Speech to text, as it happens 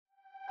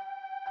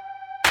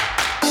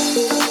Welcome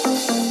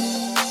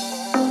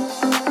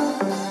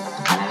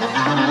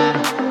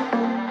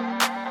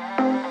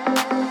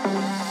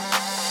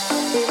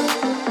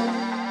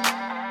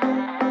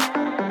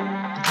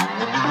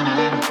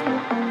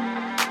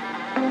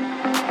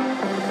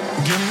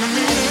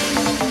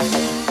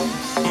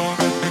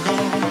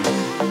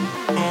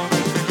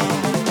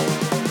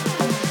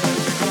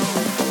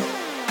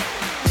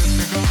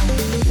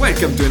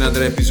to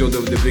another episode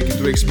of the Breaking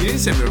Through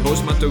Experience. I'm your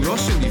host Matteo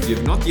Grosso, and if you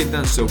have not yet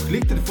done so,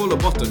 click the follow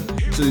button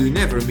so you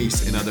never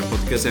miss another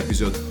podcast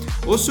episode.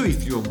 Also,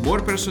 if you want more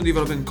personal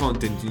development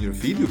content in your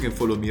feed, you can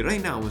follow me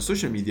right now on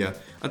social media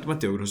at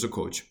Matteo Grosso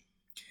Coach.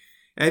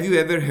 Have you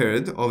ever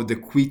heard of the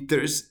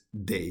Quitters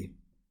Day?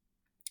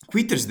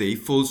 Quitters Day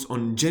falls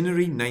on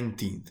January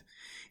 19th.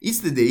 It's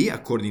the day,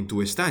 according to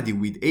a study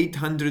with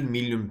 800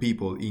 million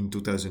people in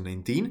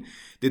 2019,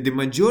 that the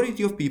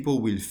majority of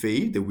people will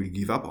fail, they will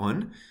give up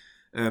on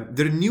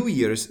their New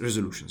Year's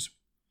resolutions.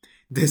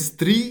 There's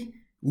 3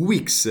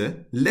 weeks,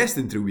 less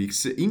than 3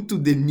 weeks, into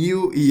the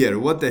new year.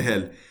 What the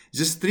hell?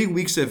 Just 3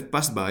 weeks have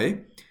passed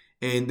by,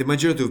 and the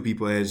majority of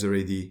people has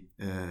already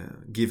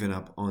given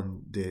up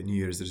on the New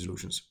Year's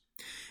resolutions.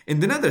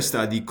 And another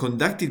study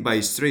conducted by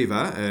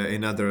Strava,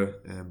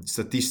 another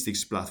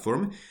statistics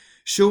platform,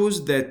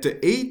 shows that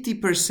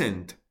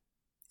 80%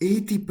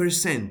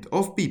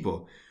 of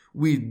people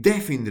will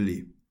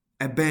definitely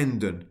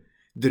abandon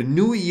their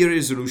New Year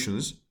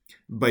resolutions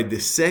by the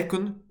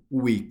second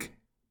week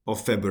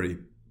of February.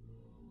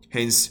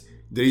 Hence,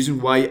 the reason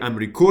why I'm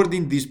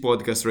recording this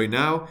podcast right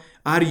now.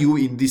 Are you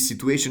in this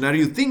situation? Are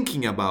you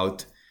thinking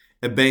about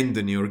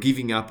abandoning or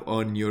giving up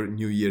on your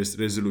New Year's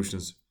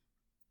resolutions?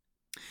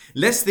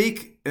 Let's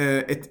take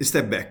a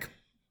step back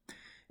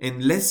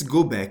and let's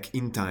go back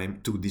in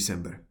time to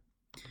December.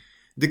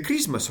 The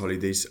Christmas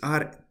holidays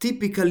are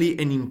typically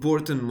an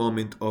important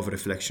moment of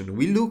reflection.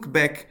 We look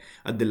back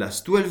at the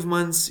last 12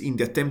 months in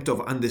the attempt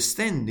of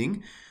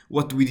understanding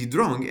what we did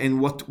wrong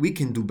and what we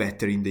can do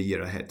better in the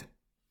year ahead.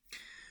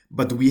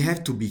 But we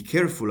have to be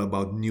careful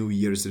about New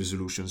Year's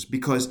resolutions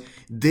because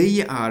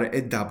they are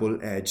a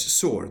double-edged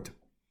sword.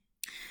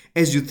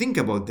 As you think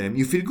about them,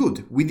 you feel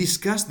good. We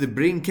discussed the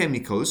brain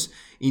chemicals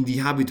in the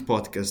Habit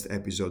podcast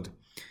episode.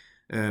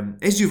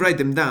 As you write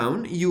them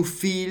down, you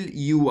feel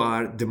you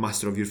are the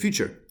master of your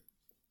future.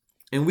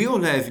 And we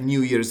all have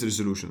New Year's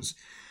resolutions.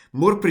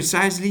 More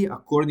precisely,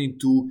 according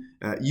to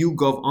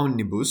YouGov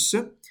Omnibus,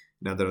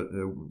 another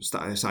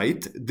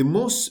site, the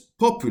most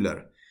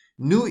popular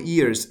New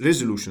Year's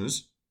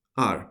resolutions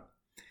are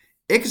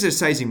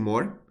exercising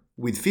more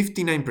with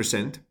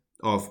 59%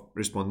 of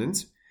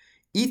respondents,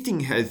 eating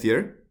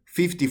healthier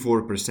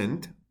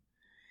 54%,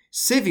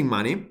 saving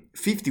money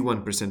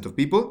 51% of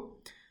people,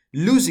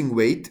 losing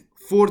weight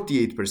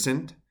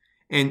 48%,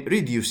 and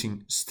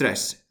reducing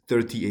stress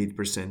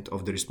 38%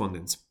 of the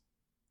respondents.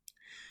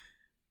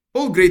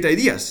 All great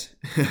ideas,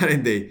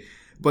 aren't they?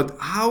 But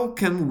how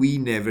can we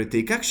never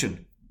take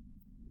action?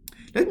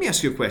 Let me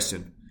ask you a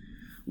question.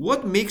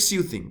 What makes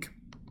you think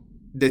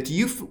that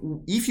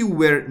if you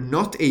were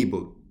not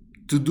able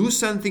to do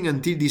something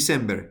until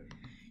December,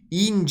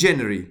 in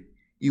January,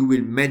 you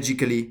will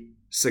magically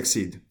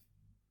succeed?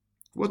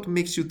 What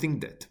makes you think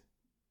that?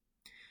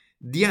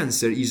 The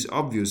answer is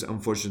obvious,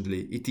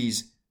 unfortunately. It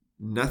is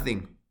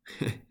nothing.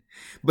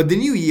 But the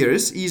New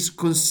Year's is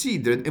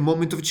considered a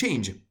moment of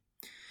change.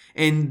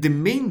 And the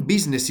main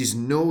businesses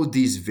know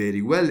this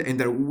very well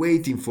and are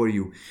waiting for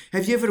you.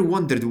 Have you ever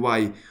wondered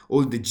why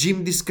all the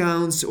gym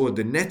discounts or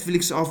the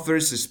Netflix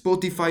offers, the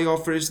Spotify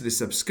offers, the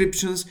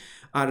subscriptions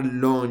are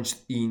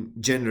launched in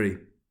January?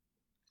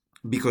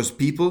 Because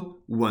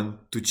people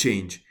want to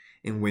change.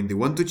 And when they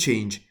want to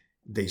change,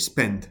 they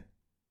spend.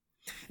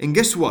 And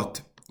guess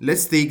what?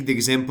 Let's take the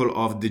example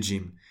of the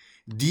gym.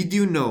 Did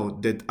you know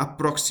that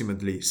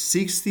approximately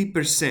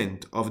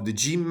 60% of the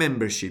gym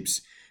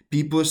memberships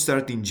people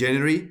start in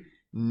January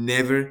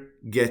never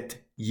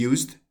get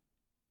used?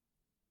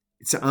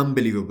 It's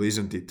unbelievable,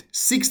 isn't it?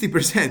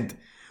 60%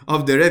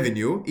 of the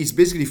revenue is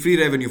basically free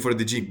revenue for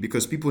the gym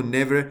because people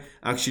never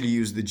actually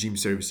use the gym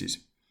services.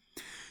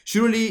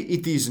 Surely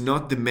it is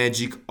not the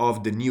magic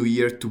of the new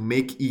year to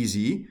make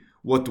easy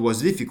what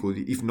was difficult,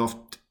 if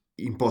not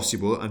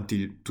impossible,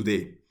 until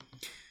today.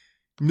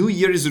 New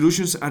Year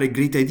resolutions are a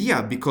great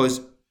idea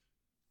because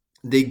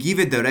they give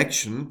a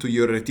direction to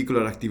your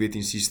reticular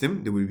activating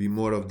system. There will be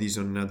more of this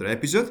on another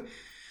episode.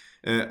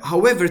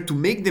 However, to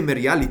make them a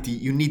reality,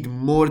 you need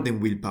more than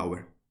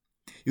willpower.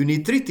 You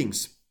need 3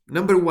 things.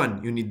 Number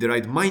 1, you need the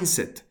right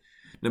mindset.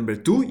 Number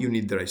 2, you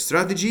need the right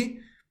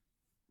strategy.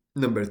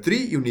 Number 3,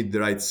 you need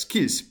the right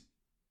skills.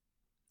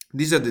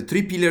 These are the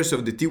 3 pillars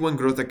of the T1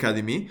 Growth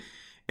Academy.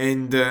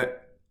 And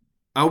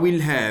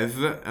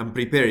I'm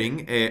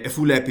preparing a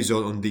full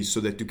episode on this so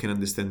that you can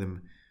understand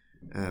them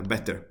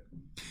better.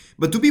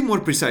 But to be more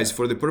precise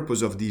for the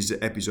purpose of this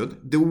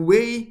episode, the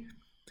way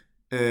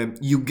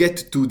you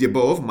get to the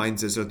above,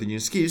 mindset, strategy,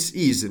 and skills,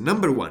 is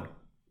number 1,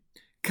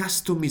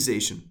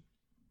 customization.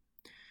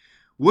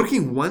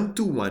 Working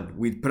one-to-one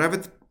with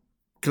private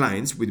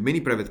clients, with many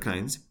private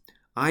clients,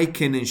 I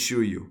can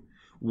assure you,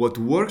 what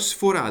works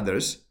for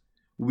others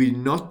will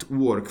not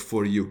work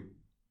for you.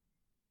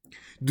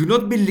 Do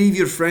not believe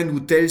your friend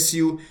who tells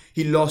you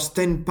he lost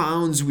 10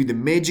 pounds with a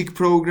magic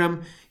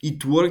program.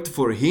 It worked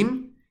for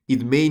him.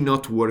 It may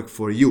not work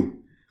for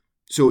you.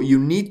 So you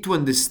need to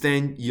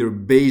understand your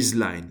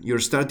baseline, your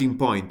starting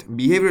point.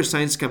 Behavioral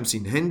science comes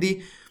in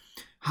handy.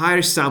 Hire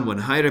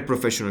a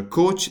professional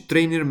coach,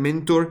 trainer,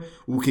 mentor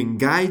who can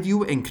guide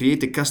you and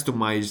create a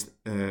customized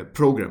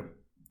program.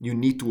 You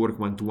need to work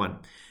one-to-one.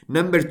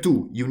 Number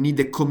 2, you need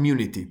a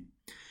community.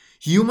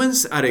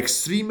 Humans are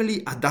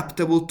extremely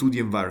adaptable to the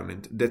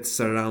environment that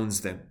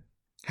surrounds them.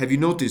 Have you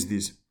noticed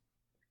this?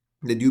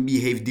 That you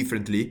behave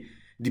differently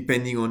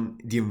depending on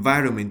the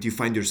environment you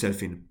find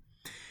yourself in.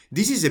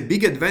 This is a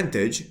big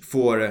advantage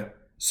for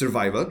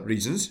survival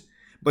reasons,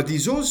 but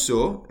is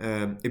also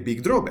a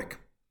big drawback.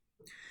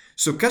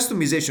 So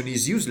customization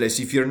is useless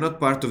if you're not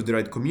part of the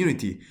right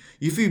community.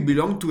 If you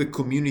belong to a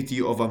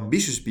community of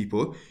ambitious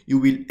people, you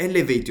will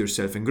elevate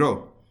yourself and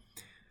grow.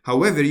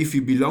 However, if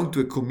you belong to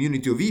a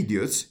community of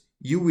idiots,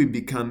 you will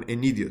become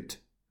an idiot.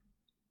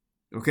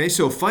 Okay,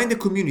 so find a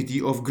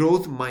community of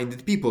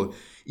growth-minded people.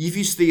 If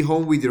you stay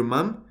home with your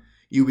mom,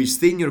 you will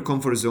stay in your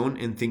comfort zone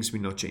and things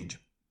will not change.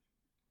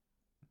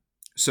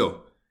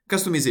 So,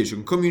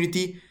 customization,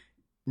 community.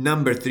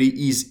 Number 3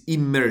 is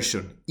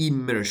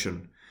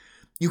immersion.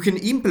 You can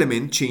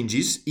implement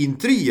changes in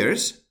 3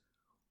 years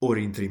or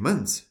in 3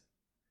 months.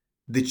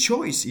 The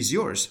choice is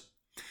yours.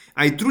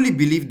 I truly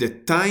believe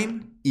that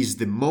time is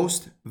the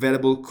most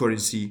valuable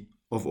currency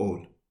of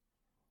all.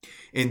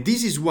 And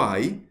this is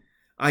why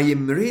I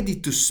am ready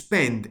to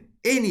spend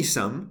any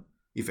sum,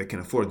 if I can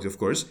afford it of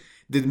course,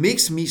 that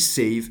makes me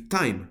save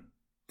time.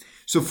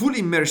 So full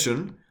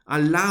immersion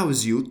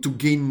allows you to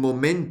gain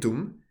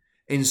momentum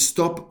and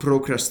stop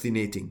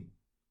procrastinating.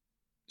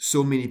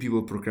 So many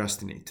people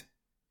procrastinate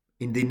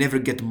and they never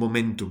get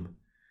momentum.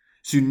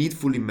 So you need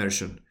full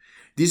immersion.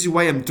 This is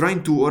why I'm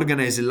trying to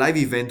organize a live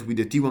event with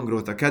the T1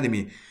 Growth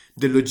Academy.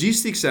 The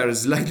logistics are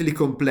slightly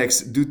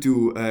complex due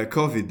to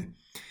COVID.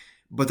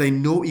 But I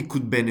know it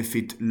could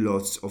benefit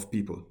lots of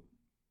people.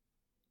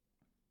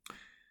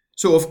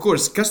 So of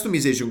course,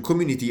 customization,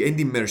 community, and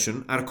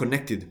immersion are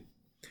connected.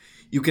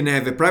 You can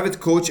have a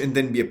private coach and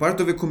then be a part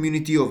of a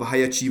community of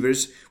high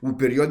achievers who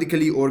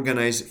periodically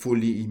organize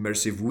fully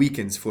immersive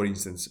weekends, for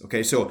instance.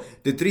 Okay, so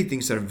the 3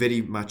 things are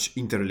very much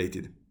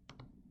interrelated.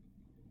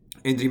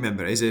 And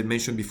remember, as I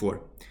mentioned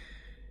before,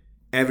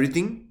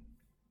 everything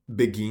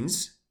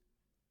begins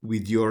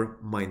with your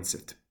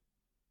mindset.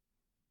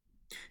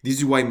 This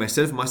is why my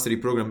self-mastery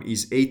program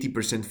is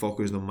 80%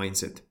 focused on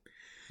mindset.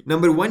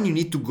 Number 1, you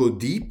need to go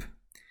deep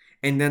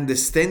and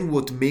understand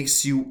what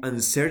makes you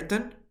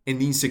uncertain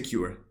and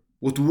insecure.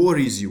 What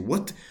worries you?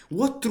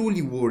 What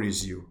truly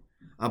worries you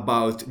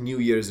about New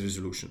Year's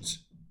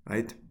resolutions,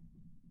 right?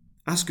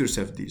 Ask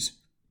yourself this.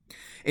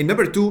 And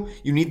number 2,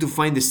 you need to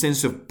find a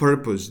sense of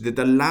purpose that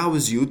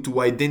allows you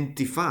to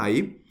identify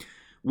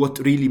what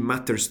really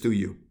matters to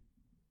you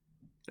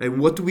and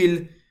what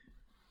will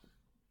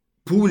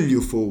pull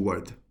you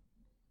forward.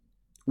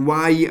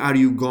 Why are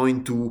you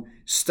going to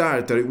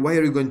start, or why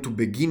are you going to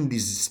begin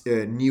this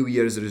New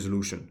Year's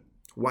resolution?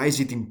 Why is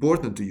it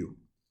important to you?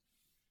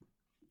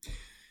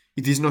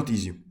 It is not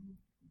easy,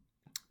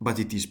 but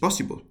it is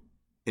possible.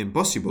 And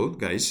possible,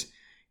 guys,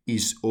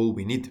 is all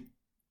we need.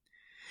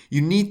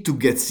 You need to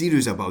get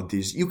serious about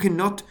this. You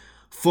cannot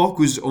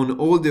focus on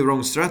all the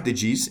wrong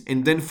strategies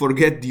and then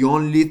forget the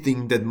only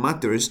thing that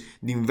matters,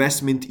 the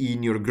investment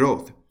in your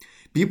growth.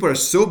 People are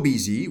so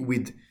busy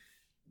with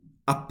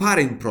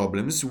apparent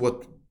problems,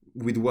 what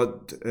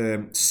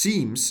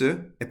seems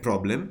a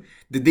problem,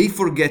 that they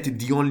forget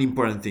the only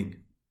important thing,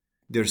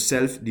 their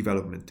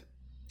self-development.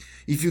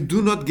 If you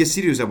do not get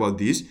serious about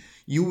this,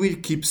 you will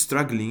keep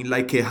struggling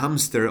like a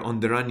hamster on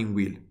the running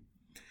wheel.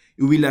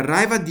 You will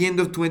arrive at the end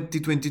of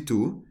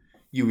 2022,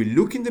 you will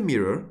look in the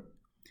mirror,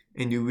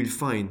 and you will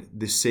find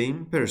the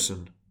same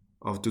person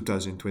of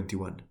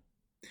 2021.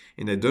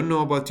 And I don't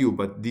know about you,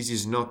 but this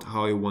is not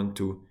how I want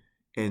to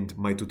end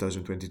my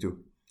 2022.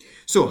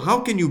 So how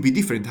can you be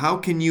different? How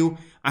can you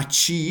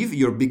achieve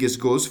your biggest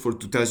goals for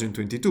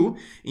 2022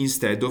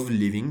 instead of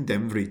leaving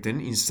them written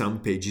in some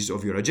pages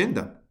of your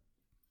agenda?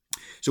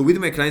 So with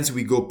my clients,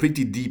 we go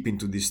pretty deep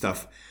into this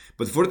stuff.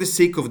 But for the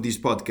sake of this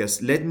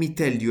podcast, let me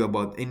tell you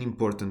about an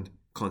important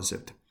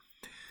concept.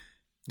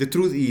 The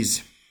truth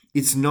is,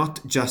 it's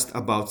not just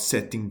about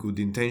setting good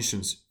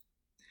intentions.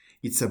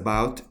 It's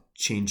about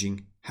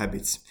changing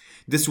habits.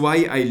 That's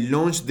why I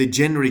launched the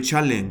January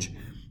Challenge.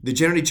 The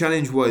January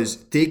Challenge was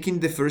taking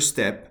the first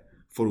step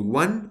for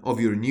one of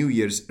your New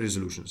Year's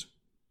resolutions.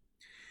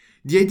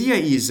 The idea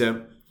is,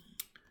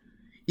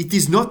 it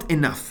is not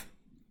enough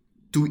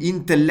to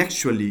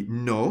intellectually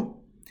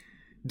know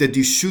that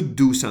you should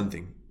do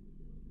something.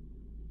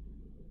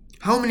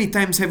 How many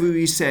times have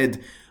we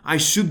said, I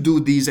should do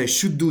this, I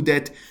should do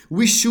that?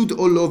 We should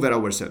all over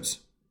ourselves.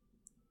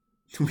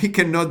 We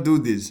cannot do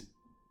this.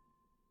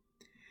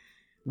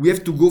 We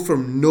have to go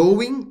from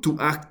knowing to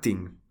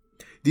acting.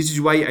 This is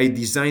why I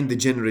designed the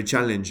January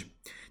Challenge.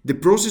 The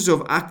process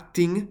of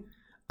acting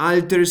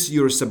alters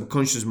your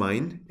subconscious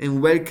mind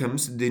and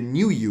welcomes the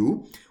new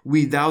you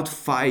without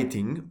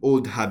fighting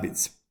old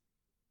habits.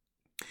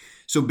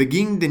 So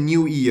begin the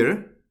new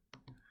year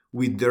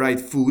with the right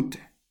foot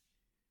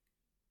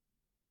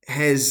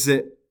has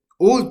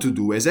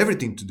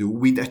everything to do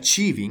with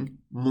achieving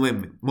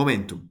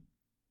momentum.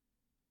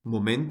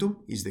 Momentum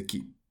is the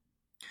key.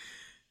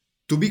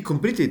 To be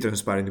completely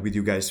transparent with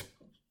you guys,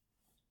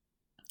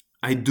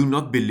 I do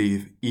not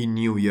believe in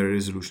New Year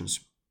resolutions.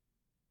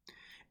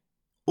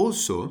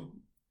 Also,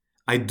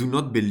 I do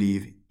not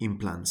believe in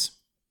plans.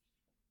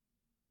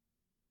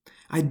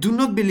 I do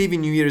not believe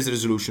in New Year's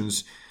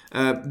resolutions.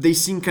 They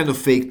seem kind of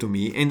fake to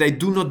me, and I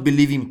do not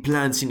believe in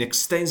plans, in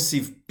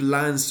extensive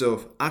plans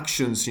of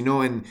actions,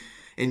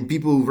 and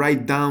people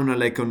write down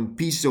like on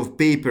pieces of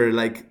paper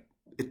like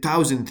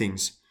 1,000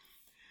 things.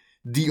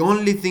 The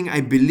only thing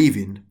I believe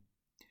in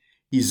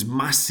is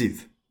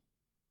massive,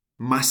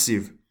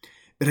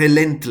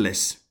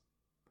 relentless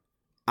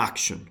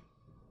action.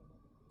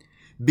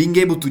 Being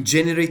able to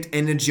generate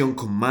energy on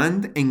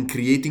command and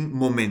creating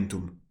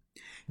momentum.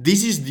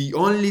 This is the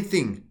only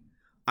thing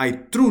I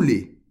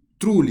truly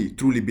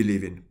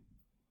believe in.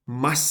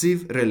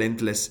 Massive,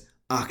 relentless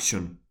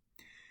action.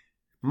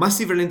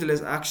 Massive,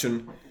 relentless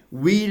action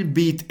will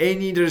beat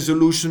any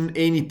resolution,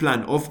 any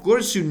plan. Of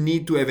course, you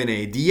need to have an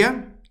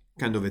idea,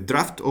 kind of a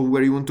draft of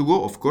where you want to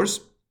go, of course.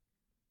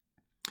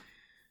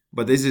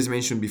 But as I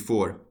mentioned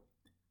before,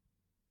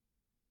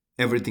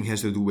 everything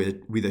has to do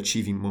with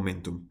achieving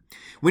momentum.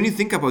 When you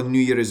think about New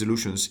Year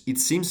resolutions, it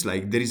seems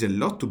like there is a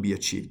lot to be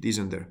achieved,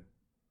 isn't there?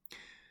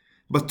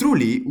 But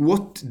truly,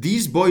 what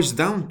this boils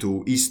down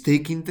to is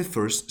taking the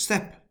first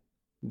step.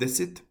 That's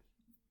it.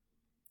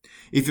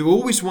 If you've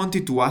always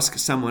wanted to ask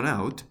someone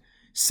out,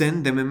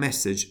 send them a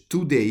message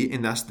today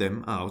and ask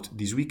them out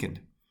this weekend.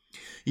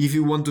 If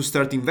you want to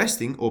start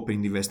investing, open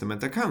an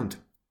investment account.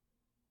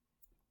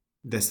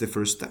 That's the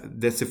first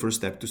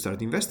step to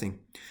start investing.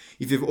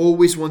 If you've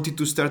always wanted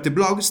to start a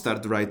blog,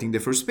 start writing the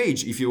first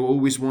page. If you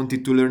always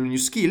wanted to learn a new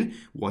skill,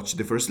 watch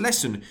the first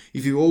lesson.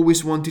 If you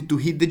always wanted to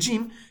hit the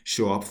gym,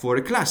 show up for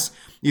a class.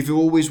 If you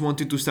always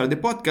wanted to start a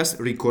podcast,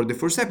 record the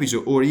first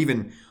episode, or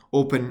even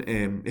open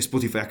a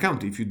Spotify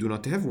account if you do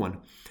not have one.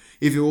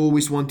 If you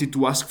always wanted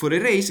to ask for a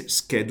raise,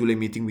 schedule a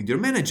meeting with your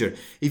manager.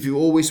 If you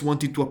always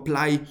wanted to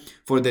apply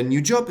for the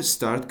new job,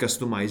 start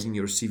customizing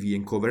your CV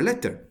and cover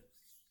letter.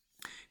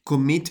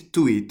 Commit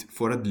to it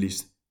for at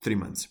least 3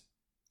 months.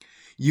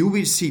 You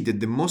will see that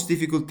the most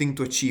difficult thing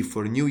to achieve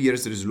for New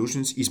Year's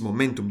resolutions is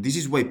momentum. This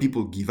is why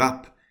people give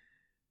up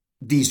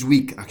this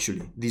week,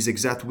 this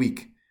exact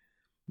week,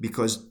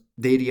 because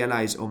they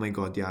realize, oh my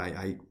God,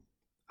 I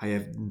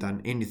haven't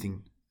done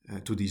anything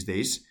to these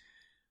days.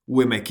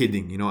 Who am I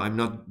kidding? I'm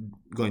not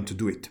going to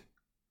do it.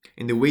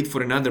 And they wait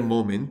for another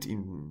moment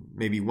in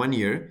maybe 1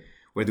 year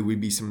where there will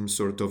be some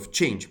sort of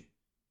change.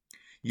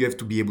 You have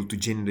to be able to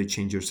genuinely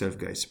change yourself,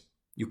 guys.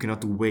 You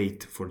cannot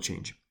wait for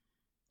change.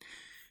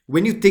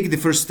 When you take the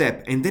first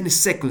step, and then a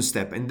second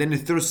step, and then a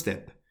third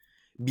step,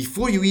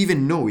 before you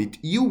even know it,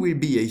 you will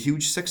be a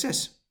huge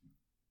success.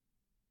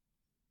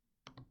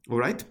 All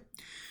right?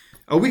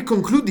 I will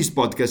conclude this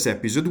podcast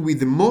episode with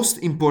the most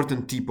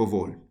important tip of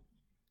all.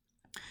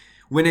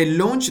 When I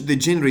launched the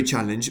January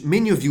challenge,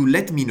 many of you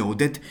let me know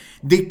that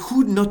they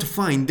could not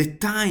find the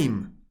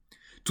time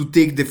to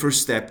take the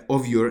first step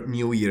of your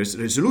New Year's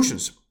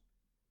resolutions.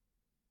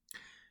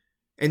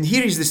 And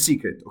here is the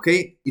secret,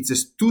 okay? It's a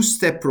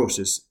 2-step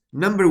process.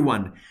 Number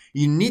 1,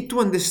 you need to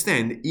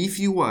understand if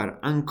you are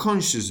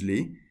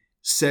unconsciously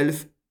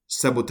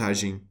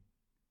self-sabotaging,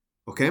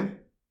 okay?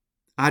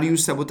 Are you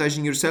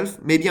sabotaging yourself?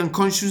 Maybe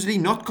unconsciously,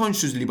 not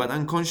consciously, but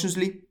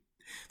unconsciously.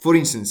 For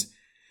instance,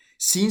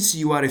 since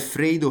you are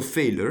afraid of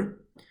failure,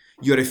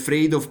 you're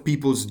afraid of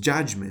people's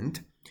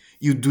judgment,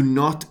 you do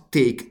not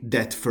take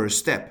that first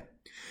step.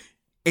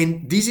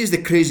 And this is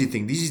the crazy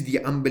thing. This is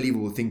the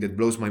unbelievable thing that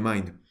blows my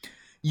mind.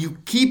 You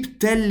keep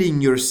telling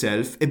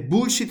yourself a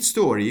bullshit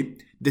story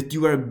that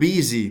you are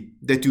busy,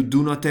 that you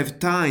do not have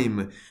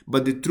time,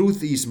 but the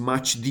truth is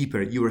much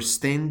deeper. You are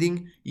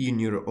standing in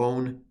your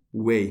own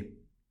way.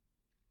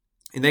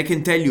 And I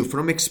can tell you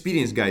from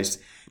experience, guys,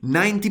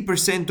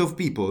 90% of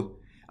people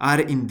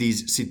are in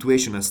this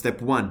situation at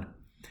step 1.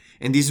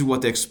 And this is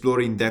what I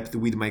explore in depth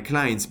with my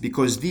clients,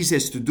 because this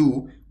has to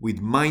do with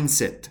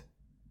mindset.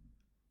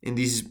 And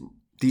this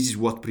is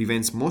what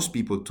prevents most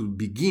people to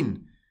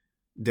begin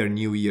their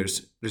New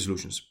Year's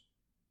resolutions.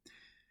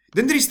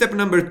 Then there is step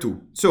number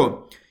 2.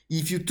 So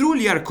if you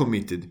truly are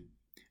committed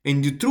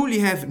and you truly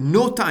have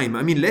no time,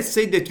 let's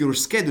say that your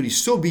schedule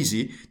is so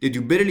busy that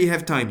you barely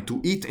have time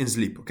to eat and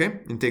sleep, okay?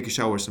 And take a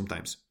shower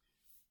sometimes.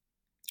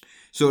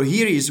 So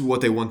here is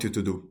what I want you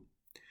to do.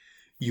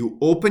 You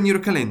open your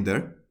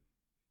calendar.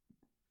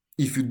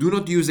 If you do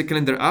not use the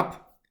calendar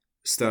app,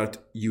 start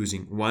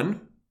using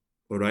one.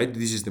 All right,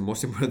 this is the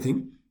most important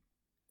thing.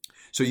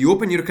 So you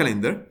open your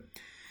calendar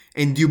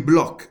and you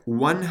block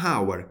 1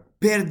 hour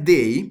per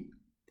day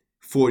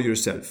for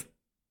yourself.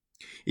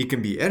 It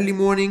can be early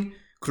morning,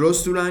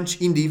 close to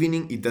lunch, in the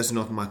evening, it does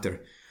not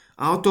matter.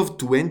 Out of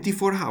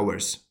 24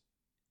 hours,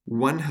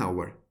 1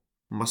 hour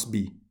must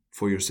be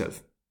for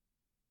yourself.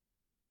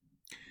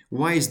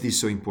 Why is this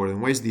so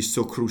important? Why is this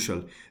so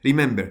crucial?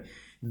 Remember,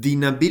 the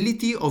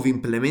inability of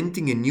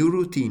implementing a new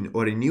routine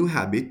or a new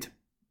habit,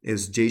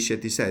 as Jay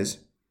Shetty says,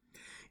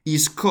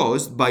 is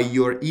caused by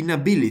your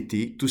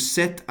inability to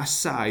set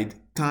aside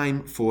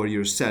time for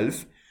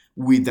yourself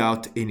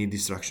without any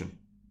distraction.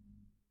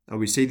 I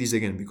will say this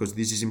again because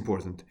this is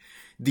important.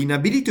 The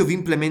inability of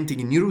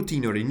implementing a new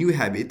routine or a new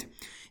habit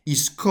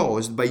is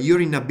caused by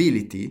your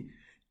inability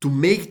to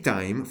make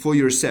time for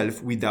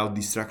yourself without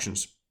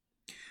distractions.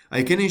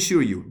 I can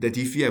assure you that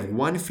if you have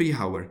 1 free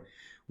hour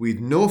with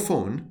no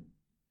phone,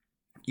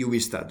 you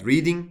will start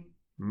reading,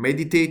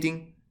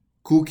 meditating,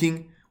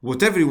 cooking,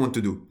 whatever you want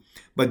to do.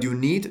 But you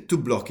need to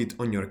block it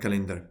on your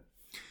calendar.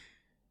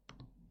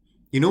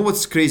 You know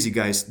what's crazy,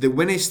 guys? That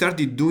when I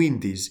started doing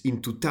this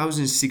in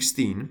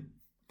 2016,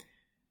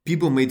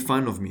 people made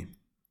fun of me.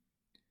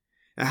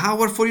 An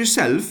hour for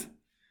yourself?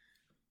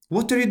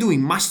 What are you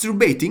doing?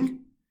 Masturbating?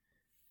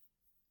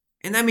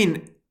 And I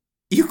mean,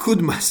 you could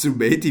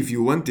masturbate if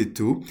you wanted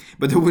to,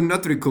 but I would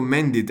not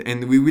recommend it,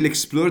 and we will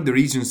explore the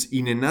reasons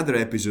in another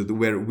episode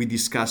where we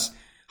discuss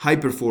high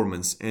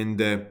performance and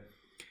the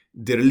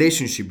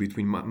relationship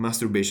between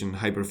masturbation and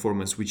high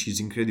performance, which is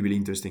incredibly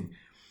interesting.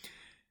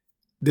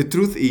 The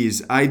truth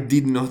is, I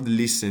did not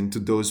listen to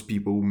those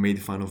people who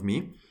made fun of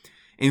me.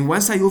 And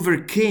once I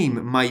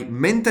overcame my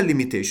mental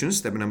limitations,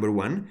 step number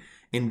 1,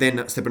 and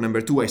then step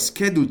number 2, I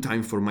scheduled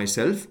time for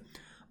myself,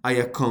 I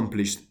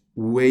accomplished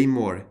way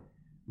more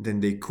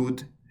than they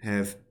could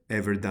have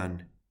ever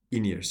done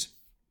in years.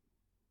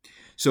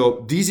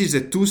 So this is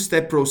a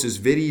 2-step process,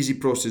 very easy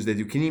process that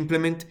you can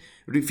implement.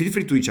 Feel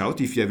free to reach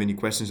out if you have any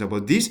questions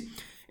about this.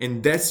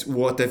 And that's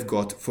what I've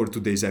got for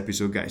today's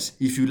episode, guys.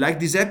 If you like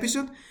this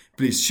episode,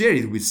 please share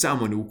it with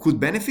someone who could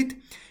benefit.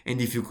 And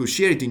if you could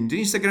share it in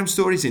the Instagram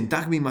stories and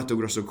tag me Matteo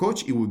Grosso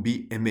Coach, it would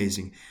be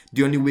amazing.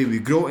 The only way we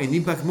grow and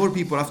impact more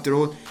people after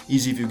all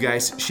is if you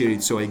guys share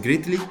it. So I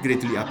greatly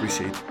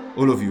appreciate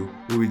all of you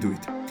who will do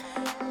it.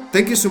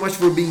 Thank you so much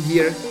for being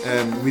here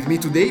with me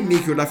today.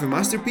 Make your life a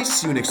masterpiece.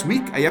 See you next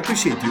week. I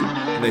appreciate you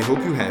and I hope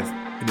you have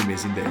an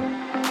amazing day.